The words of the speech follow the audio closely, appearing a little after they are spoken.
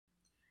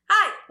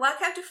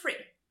welcome to Freeae.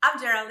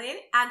 I'm Geraldine,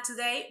 and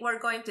today we're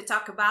going to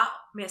talk about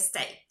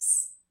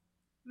mistakes.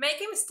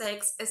 Making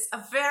mistakes is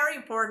a very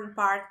important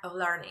part of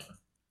learning,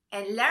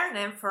 and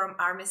learning from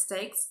our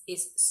mistakes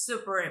is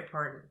super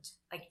important.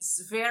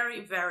 It's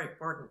very, very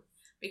important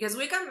because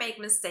we can make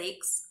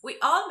mistakes. We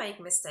all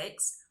make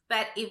mistakes,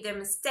 but if the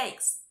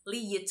mistakes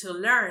lead you to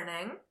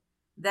learning,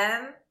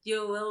 then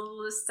you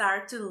will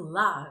start to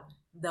love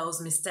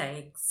those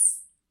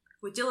mistakes.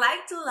 Would you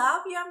like to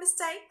love your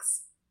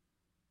mistakes?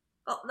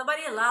 Well,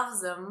 nobody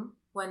loves them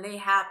when they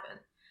happen.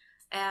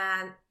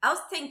 And I was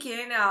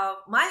thinking of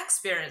my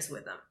experience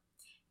with them.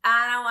 And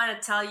I want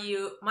to tell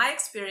you my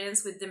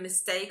experience with the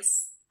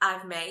mistakes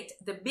I've made,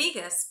 the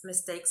biggest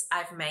mistakes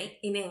I've made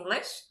in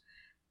English.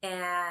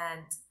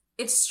 And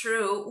it's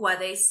true what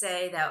they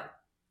say that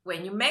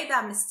when you make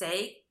that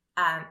mistake,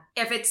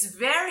 if it's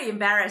very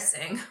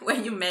embarrassing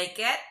when you make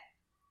it,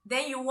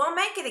 then you won't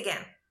make it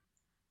again.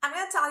 I'm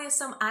going to tell you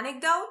some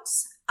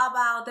anecdotes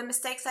about the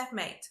mistakes I've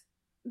made.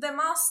 The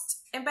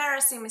most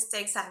embarrassing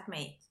mistakes I've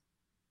made.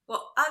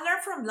 Well, I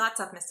learned from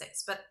lots of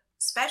mistakes, but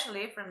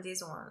especially from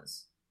these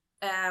ones.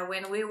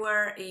 When we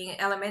were in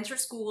elementary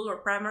school or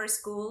primary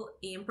school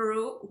in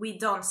Peru, we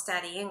don't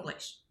study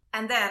English.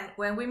 And then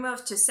when we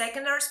moved to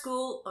secondary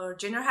school or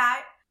junior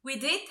high, we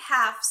did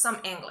have some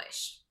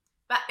English,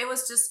 but it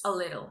was just a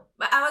little.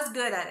 But I was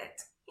good at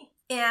it.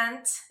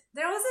 And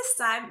there was this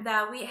time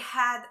that we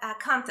had a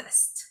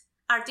contest.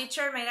 Our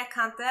teacher made a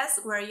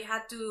contest where you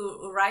had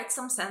to write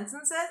some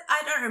sentences.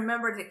 I don't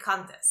remember the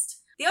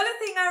contest. The only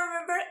thing I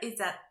remember is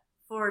that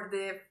for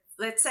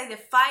let's say the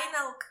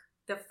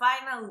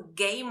final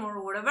game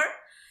or whatever,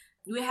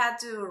 we had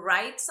to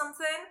write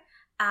something,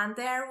 and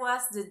there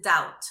was the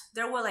doubt.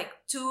 There were like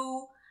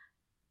two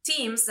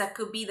teams that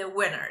could be the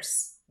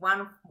winners.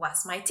 One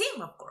was my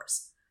team, of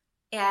course.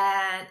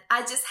 And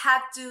I just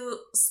had to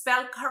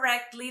spell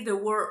correctly the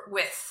word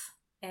with.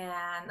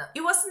 And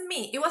it wasn't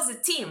me, it was the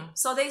team.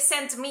 So they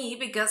sent me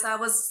because I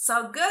was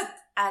so good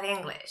at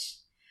English.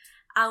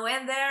 I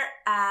went there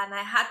and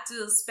I had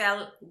to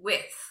spell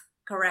with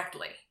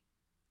correctly.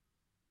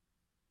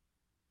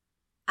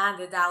 And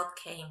the doubt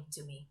came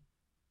to me.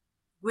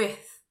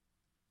 With.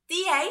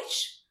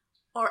 TH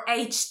or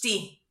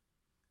HT?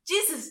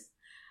 Jesus.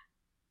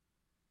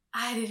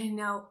 I didn't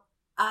know.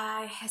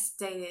 I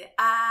hesitated.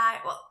 I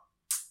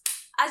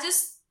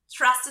just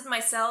trusted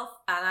myself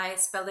and I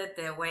spelled it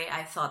the way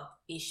I thought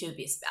it should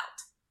be spelled.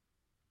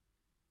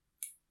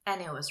 And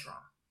it was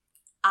wrong.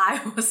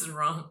 I was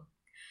wrong.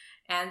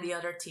 And the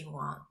other team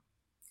won.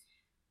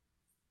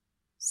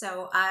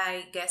 So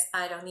I guess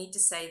I don't need to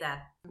say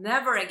that.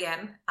 Never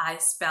again I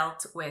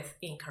spelled with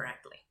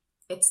incorrectly.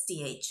 It's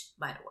TH,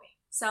 by the way.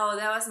 So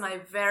that was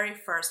my very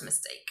first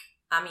mistake.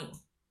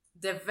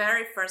 The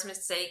very first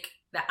mistake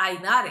that I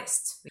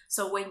noticed.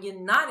 So when you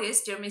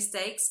notice your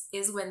mistakes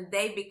is when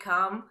they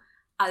become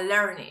a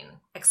learning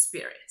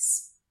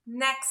experience.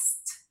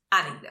 Next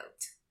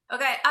anecdote.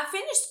 Okay, I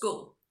finished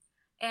school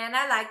and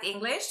I liked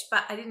English,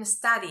 but I didn't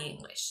study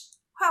English.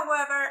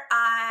 However,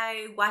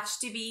 I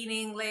watched TV in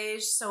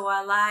English, so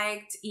I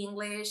liked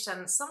English,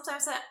 and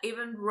sometimes I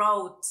even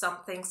wrote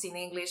some things in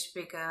English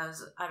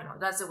because, I don't know,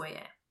 that's the way I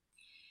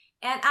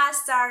am. And I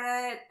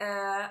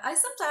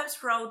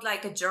sometimes wrote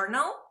like a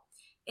journal,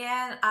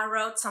 and I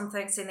wrote some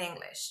things in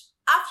English.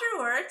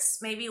 Afterwards,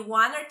 maybe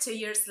 1 or 2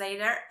 years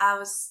later, I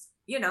was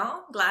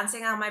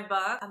glancing at my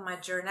book, at my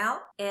journal,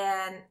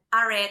 and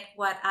I read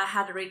what I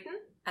had written,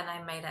 and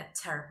I made a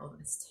terrible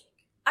mistake.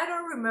 I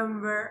don't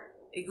remember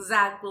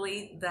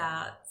exactly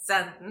the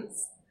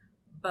sentence,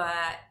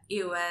 but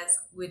it was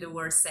with the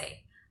word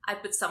say. I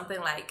put something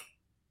like,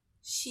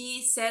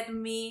 she said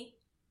me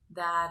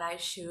that I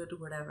should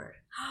whatever.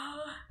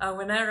 And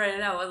when I read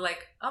it, I was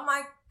like, oh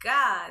my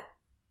God,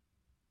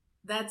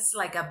 that's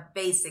like a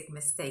basic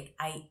mistake.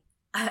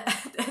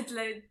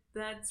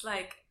 That's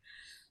like,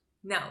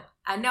 no.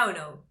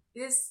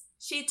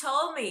 She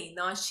told me,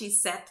 no, she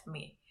said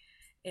me.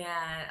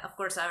 And of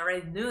course, I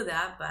already knew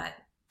that, but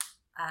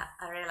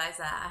I realized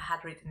that I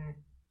had written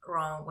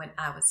wrong when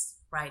I was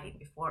writing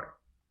before.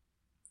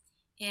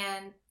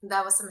 And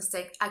that was a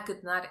mistake I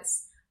could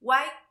notice.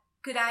 Why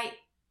could I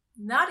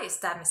notice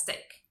that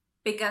mistake?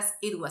 Because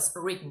it was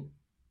written.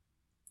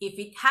 If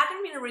it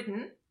hadn't been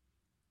written,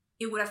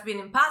 it would have been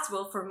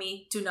impossible for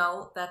me to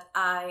know that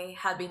I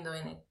had been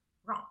doing it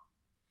wrong.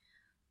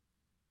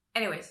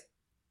 Anyways,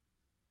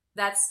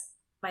 that's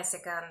my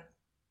second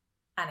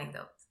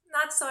anecdote.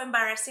 Not so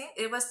embarrassing.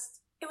 It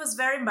was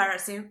very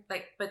embarrassing,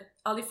 but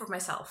only for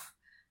myself.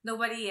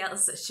 Nobody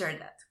else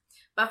shared that.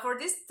 But for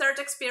this third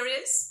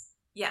experience,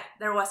 yeah,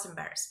 there was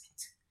embarrassment.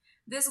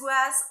 This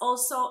was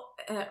also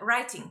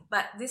writing,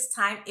 but this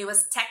time it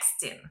was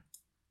texting.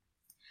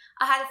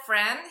 I had a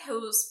friend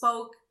who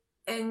spoke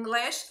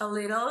English a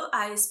little.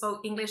 I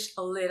spoke English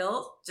a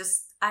little.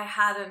 Just I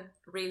hadn't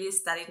really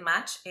studied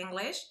much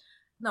English.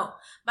 No,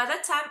 by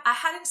that time I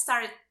hadn't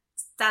started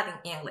studying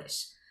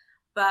English.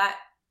 But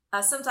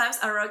sometimes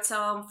I wrote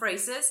some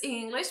phrases in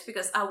English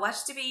because I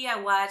watched TV,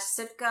 I watched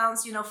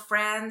sitcoms,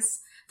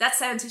 Friends, That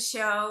 70s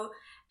Show.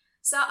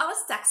 So I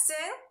was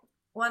texting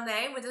one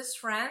day with his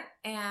friend,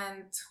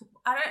 and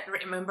I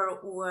don't remember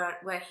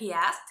what he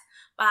asked,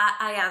 but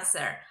I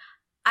answered,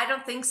 "I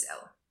don't think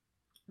so,"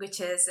 which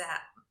is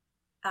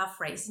a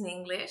phrase in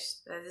English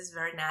that is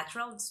very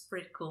natural. It's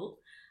pretty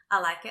cool. I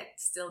like it,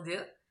 still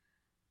do.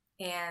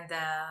 And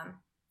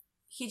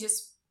he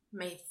just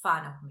made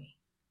fun of me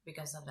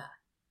because of that.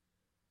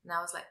 And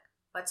I was like,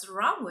 what's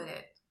wrong with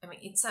it? I mean,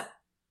 it's a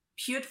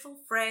beautiful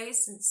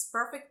phrase, it's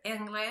perfect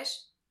English.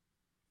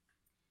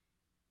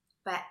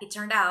 But it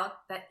turned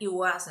out that it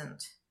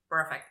wasn't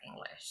perfect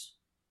English.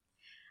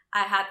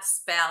 I had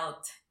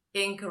spelled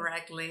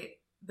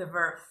incorrectly the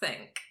verb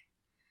think.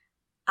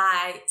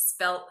 I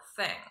spelled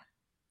thing,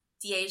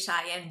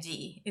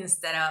 T-H-I-N-G,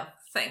 instead of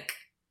think,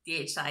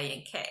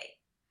 T-H-I-N-K.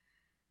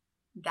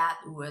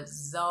 That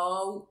was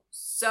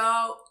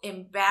so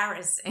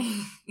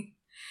embarrassing.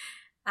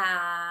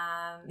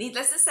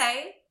 Needless to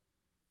say,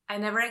 I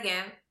never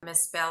again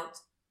misspelled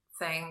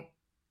thing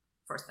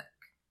for think.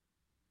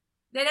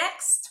 The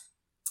next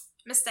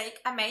mistake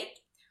I made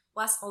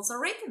was also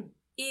written.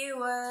 It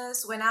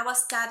was when I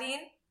was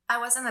studying. I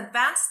was an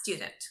advanced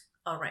student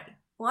already.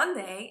 One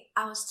day,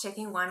 I was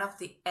checking one of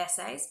the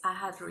essays I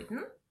had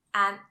written,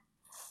 and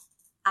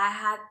I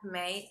had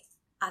made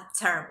a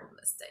terrible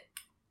mistake.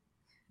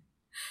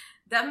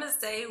 That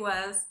mistake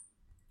was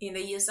in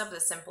the use of the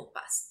simple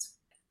past.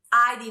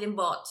 I didn't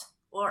bought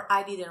or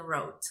I didn't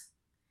wrote.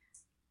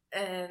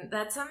 And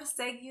that's a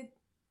mistake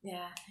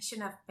I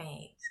shouldn't have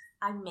made.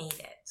 I made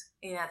it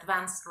in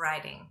advanced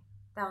writing.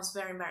 That was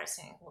very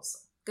embarrassing also,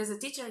 because the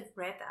teacher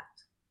read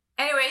that.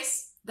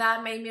 Anyways,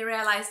 that made me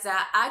realize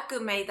that I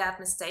could make that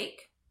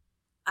mistake.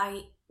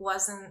 I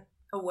wasn't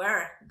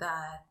aware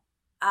that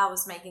I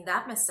was making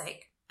that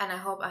mistake, and I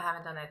hope I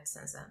haven't done it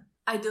since then.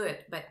 I do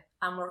it, but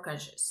I'm more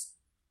conscious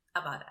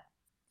about it.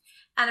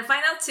 And the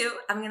final two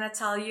I'm going to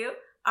tell you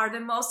are the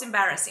most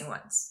embarrassing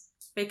ones,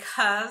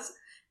 because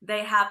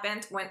they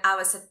happened when I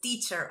was a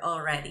teacher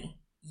already.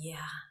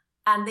 Yeah.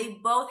 And they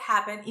both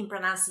happened in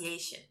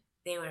pronunciation.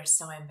 They were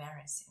so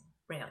embarrassing,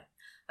 really.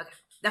 Okay,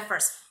 the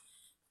first.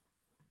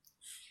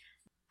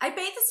 I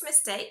made this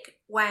mistake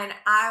when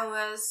I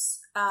was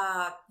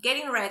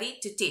getting ready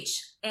to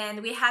teach,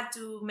 and we had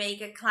to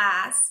make a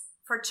class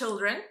for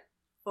children,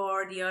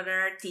 for the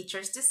other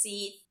teachers to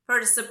see, for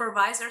the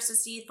supervisors to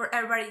see, for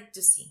everybody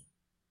to see,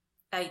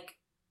 like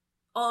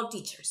all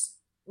teachers.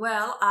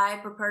 Well, I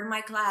prepared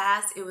my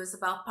class. It was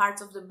about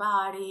parts of the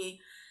body.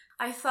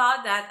 I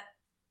thought that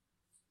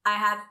I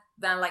had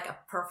done like a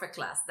perfect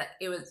class, that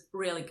it was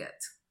really good.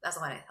 That's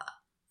what I thought.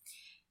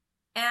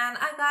 And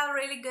I got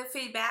really good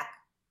feedback,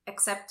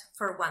 except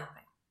for one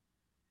thing.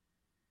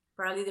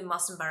 Probably the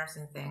most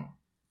embarrassing thing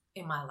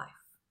in my life.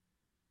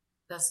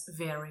 That's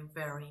very,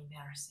 very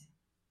embarrassing.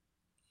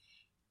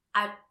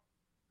 I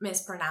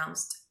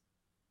mispronounced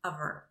a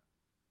verb.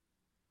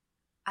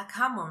 A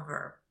common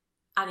verb,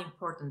 an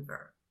important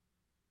verb.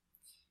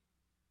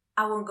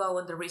 I won't go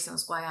on the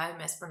reasons why I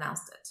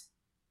mispronounced it,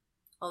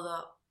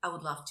 although I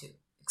would love to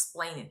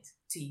explain it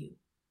to you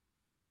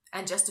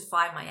and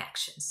justify my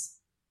actions.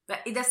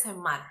 But it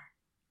doesn't matter.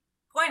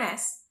 Point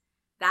is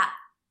that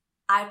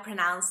I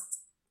pronounced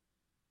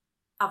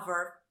a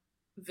verb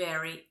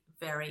very,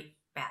 very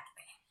badly.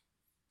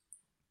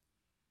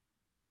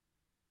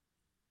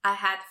 I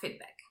had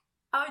feedback.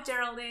 Oh,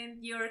 Geraldine,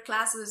 your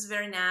class was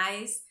very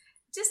nice.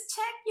 Just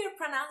check your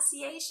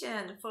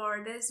pronunciation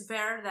for this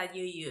verb that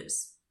you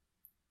use.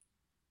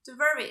 The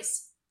verb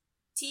is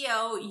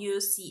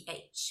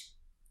touch.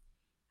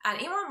 And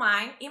in my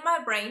mind, in my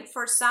brain,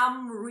 for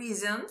some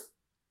reason,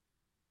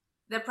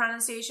 the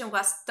pronunciation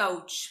was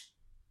touch.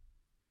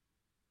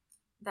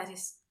 That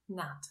is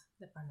not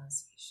the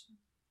pronunciation.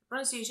 The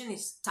pronunciation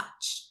is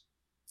touch.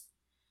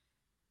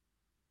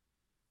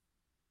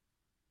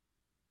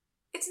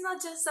 It's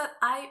not just that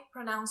I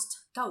pronounced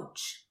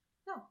touch.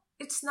 No,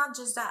 it's not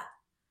just that.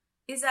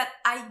 It's that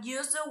I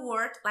used the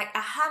word like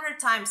 100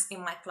 times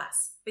in my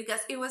class,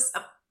 because it was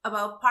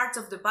about parts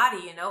of the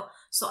body, you know.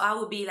 So I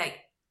would be like,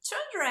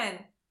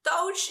 children,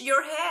 touch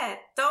your head,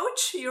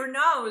 touch your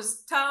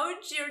nose,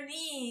 touch your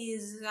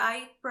knees.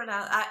 I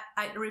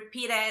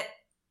repeated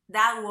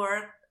that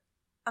word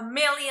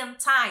 1,000,000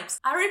 times.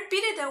 I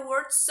repeated the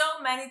word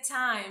so many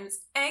times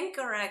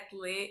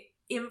incorrectly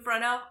in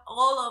front of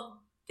all of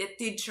the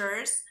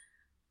teachers.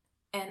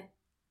 And,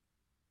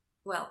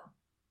 well,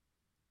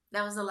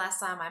 that was the last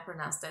time I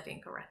pronounced that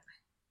incorrectly.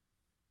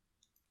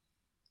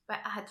 But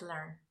I had to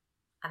learn,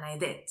 and I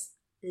did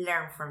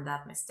learn from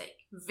that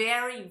mistake.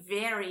 Very,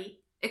 very,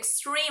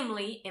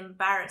 extremely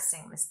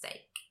embarrassing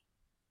mistake.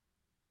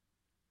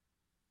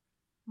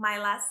 My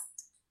last,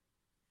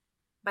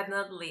 but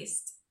not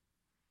least,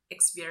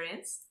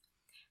 experience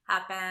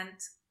happened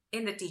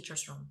in the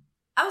teacher's room.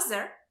 I was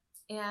there,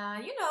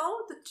 and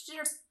the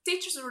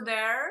teachers were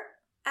there,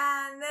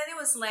 and then it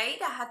was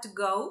late. I had to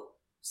go,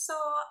 so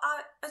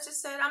I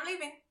just said, I'm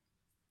leaving.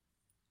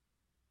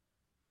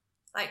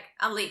 Like,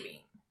 I'm leaving,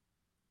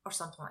 or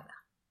something like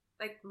that.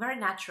 Like, very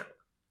natural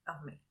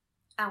of me.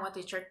 And one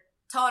teacher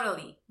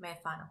totally made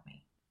fun of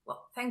me.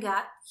 Well, thank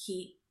God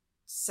he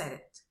said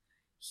it.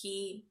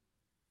 He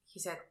he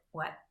said,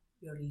 "What?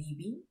 You're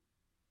leaving?"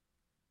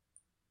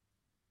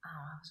 I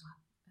was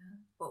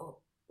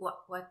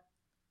like,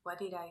 what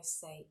did I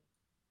say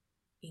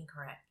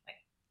incorrectly?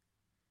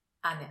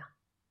 And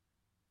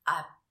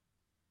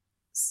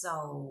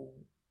so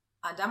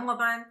at that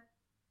moment,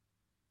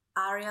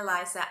 I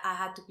realized that I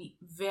had to be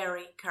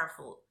very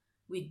careful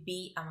with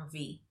B and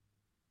V,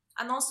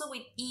 and also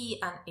with E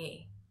and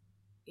A.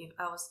 If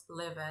I was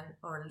living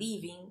or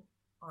leaving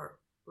or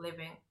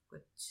living,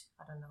 which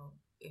I don't know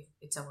if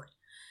it's a word.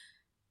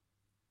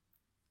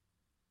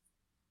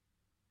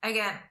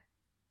 Again,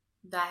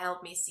 that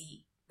helped me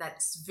see that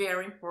it's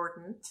very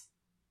important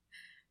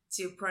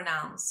to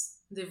pronounce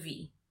the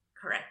V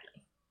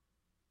correctly.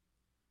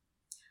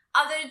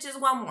 I'll do just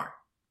one more.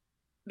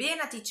 Being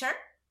a teacher,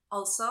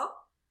 also,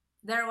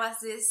 there was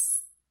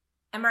this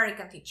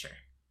American teacher,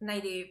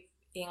 native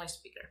English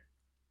speaker.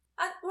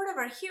 And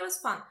whatever, he was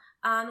fun.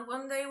 And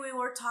one day we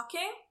were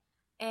talking,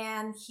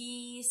 and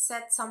he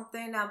said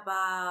something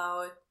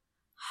about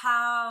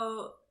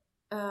how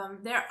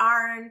there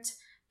aren't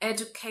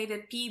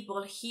educated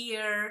people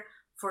here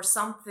for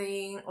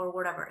something or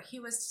whatever. He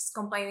was just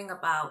complaining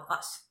about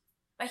us.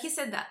 But he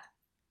said that.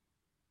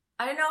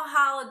 I don't know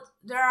how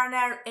there are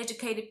not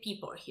educated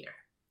people here.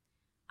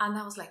 And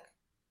I was like,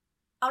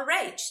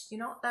 outraged,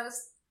 that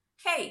was,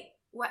 hey,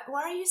 what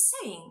are you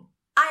saying?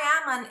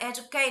 I am an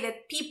educated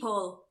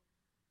people.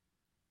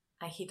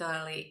 And he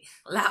totally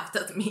laughed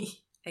at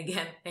me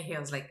again. And he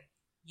was like,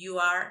 you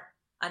are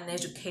an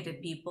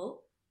educated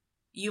people?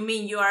 You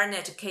mean you are an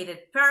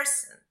educated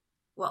person?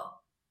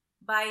 Well,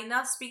 by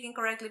not speaking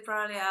correctly,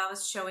 probably I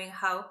was showing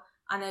how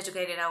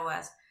uneducated I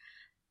was.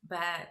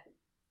 But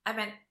I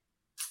mean,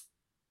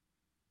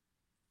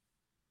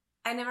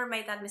 I never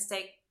made that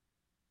mistake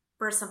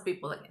for some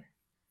people again.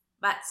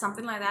 But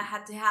something like that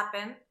had to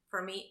happen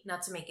for me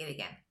not to make it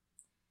again.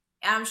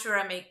 And I'm sure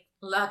I make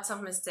lots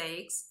of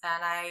mistakes,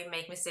 and I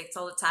make mistakes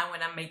all the time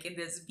when I'm making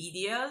these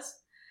videos.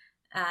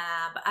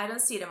 But I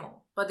don't see them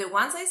all. But the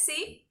ones I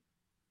see,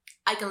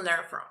 I can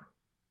learn from.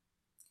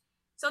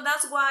 So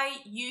that's why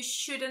you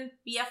shouldn't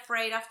be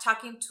afraid of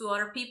talking to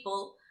other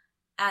people.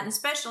 And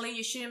especially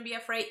you shouldn't be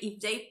afraid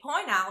if they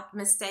point out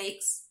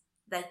mistakes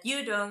that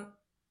you don't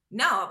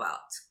know about,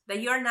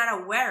 that you're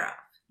not aware of.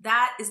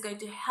 That is going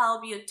to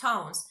help you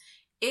tons.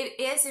 It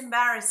is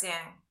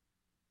embarrassing.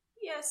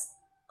 Yes,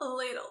 a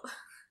little.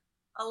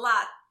 A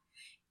lot.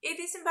 It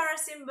is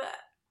embarrassing, but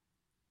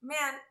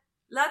man,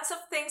 lots of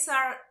things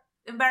are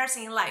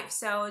embarrassing in life.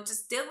 So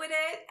just deal with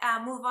it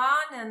and move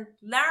on and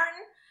learn.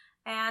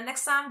 And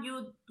next time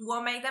you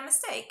won't make that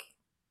mistake.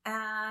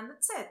 And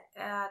that's it.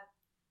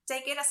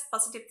 Take it as a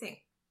positive thing.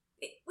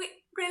 We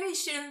really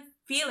shouldn't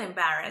feel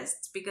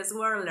embarrassed because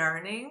we're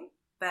learning,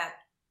 but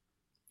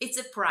it's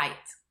a pride.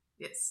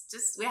 It's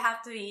just we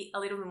have to be a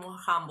little bit more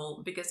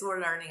humble because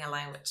we're learning a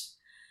language.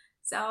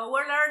 So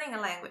we're learning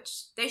a language.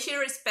 They should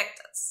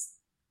respect us.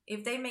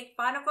 If they make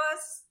fun of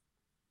us,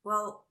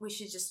 well, we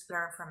should just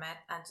learn from it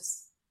and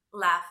just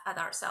laugh at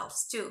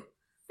ourselves too.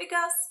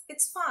 Because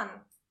it's fun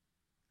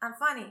and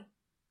funny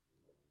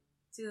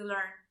to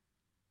learn.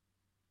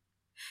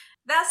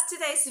 That's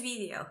today's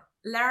video.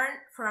 Learn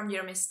from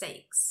your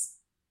mistakes.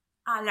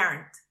 I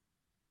learned.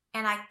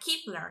 And I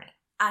keep learning.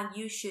 And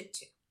you should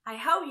too. I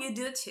hope you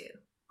do too.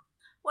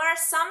 What are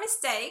some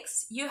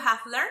mistakes you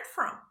have learned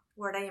from?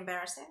 Were they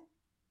embarrassing?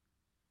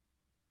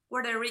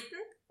 Were they written,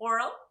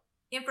 oral,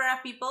 in front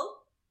of people,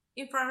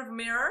 in front of a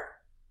mirror?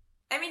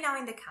 Let me know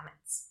in the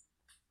comments.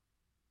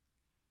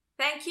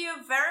 Thank you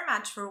very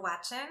much for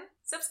watching.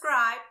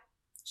 Subscribe,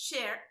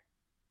 share,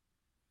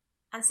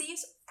 and see you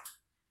soon.